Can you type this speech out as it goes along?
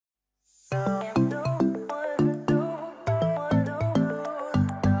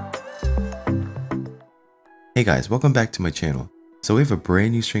Hey guys, welcome back to my channel. So we have a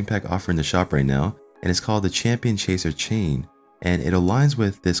brand new string pack offer in the shop right now, and it's called the Champion Chaser Chain, and it aligns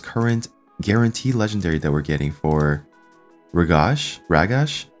with this current guaranteed legendary that we're getting for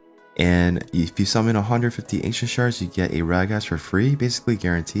Ragash. And if you summon 150 ancient shards, you get a Ragash for free, basically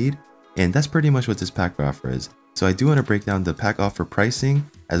guaranteed. And that's pretty much what this pack offer is. So I do want to break down the pack offer pricing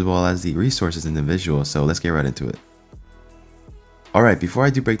as well as the resources in the visual, so let's get right into it. Alright, before I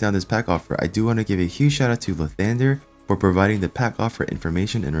do break down this pack offer, I do want to give a huge shout out to Lathander for providing the pack offer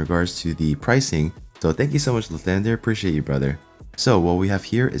information in regards to the pricing. So thank you so much, Lathander, appreciate you, brother. So what we have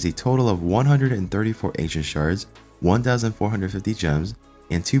here is a total of 134 ancient shards, 1,450 gems,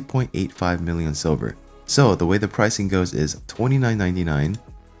 and 2.85 million silver. So the way the pricing goes is $29.99,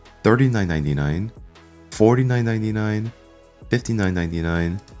 $39.99, $49.99,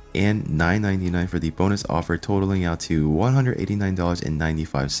 $59.99, and $9.99 for the bonus offer, totaling out to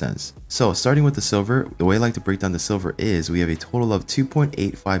 $189.95. So starting with the silver, the way I like to break down the silver is we have a total of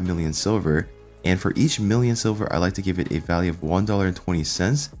 2.85 million silver, and for each million silver I like to give it a value of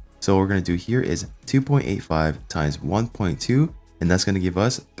 $1.20. so what we're going to do here is 2.85 times 1.2, and that's going to give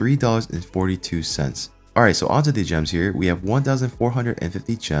us $3.42. Alright, so onto the gems here. We have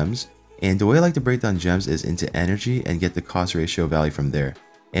 1,450 gems, and the way I like to break down gems is into energy and get the cost ratio value from there.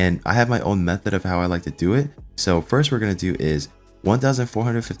 And I have my own method of how I like to do it. So first we're going to do is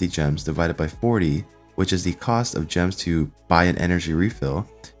 1,450 gems divided by 40, which is the cost of gems to buy an energy refill.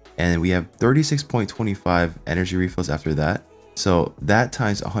 And we have 36.25 energy refills after that. So that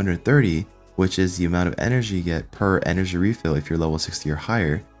times 130, which is the amount of energy you get per energy refill if you're level 60 or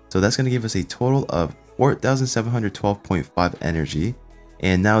higher. So that's going to give us a total of 4,712.5 energy.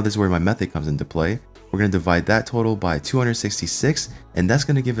 And now this is where my method comes into play. We're going to divide that total by 266, and that's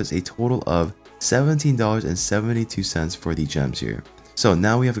going to give us a total of $17.72 for the gems here. So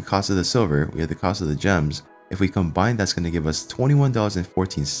now we have the cost of the silver, we have the cost of the gems. If we combine, that's going to give us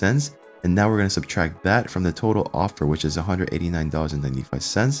 $21.14, and now we're going to subtract that from the total offer, which is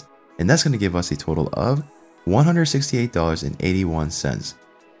 $189.95, and that's going to give us a total of $168.81.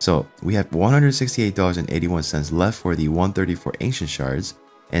 So we have $168.81 left for the 134 ancient shards,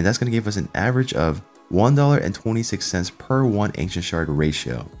 and that's going to give us an average of $1.26 per one ancient shard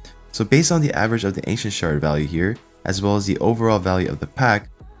ratio. So based on the average of the ancient shard value here, as well as the overall value of the pack,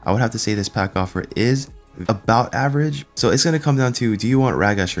 I would have to say this pack offer is about average. So it's going to come down to, do you want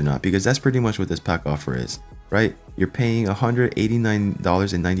Ragash or not? Because that's pretty much what this pack offer is, right? You're paying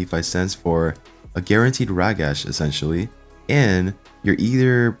 $189.95 for a guaranteed Ragash essentially, and you're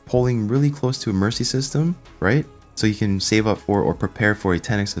either pulling really close to a mercy system, right? So you can save up for or prepare for a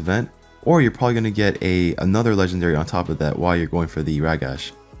 10x event, or you're probably going to get another legendary on top of that while you're going for the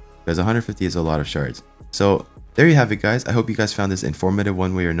Ragash, because 150 is a lot of shards. So there you have it, guys. I hope you guys found this informative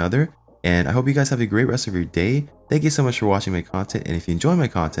one way or another, and I hope you guys have a great rest of your day. Thank you so much for watching my content, and if you enjoy my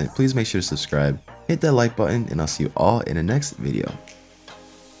content, please make sure to subscribe, hit that like button, and I'll see you all in the next video.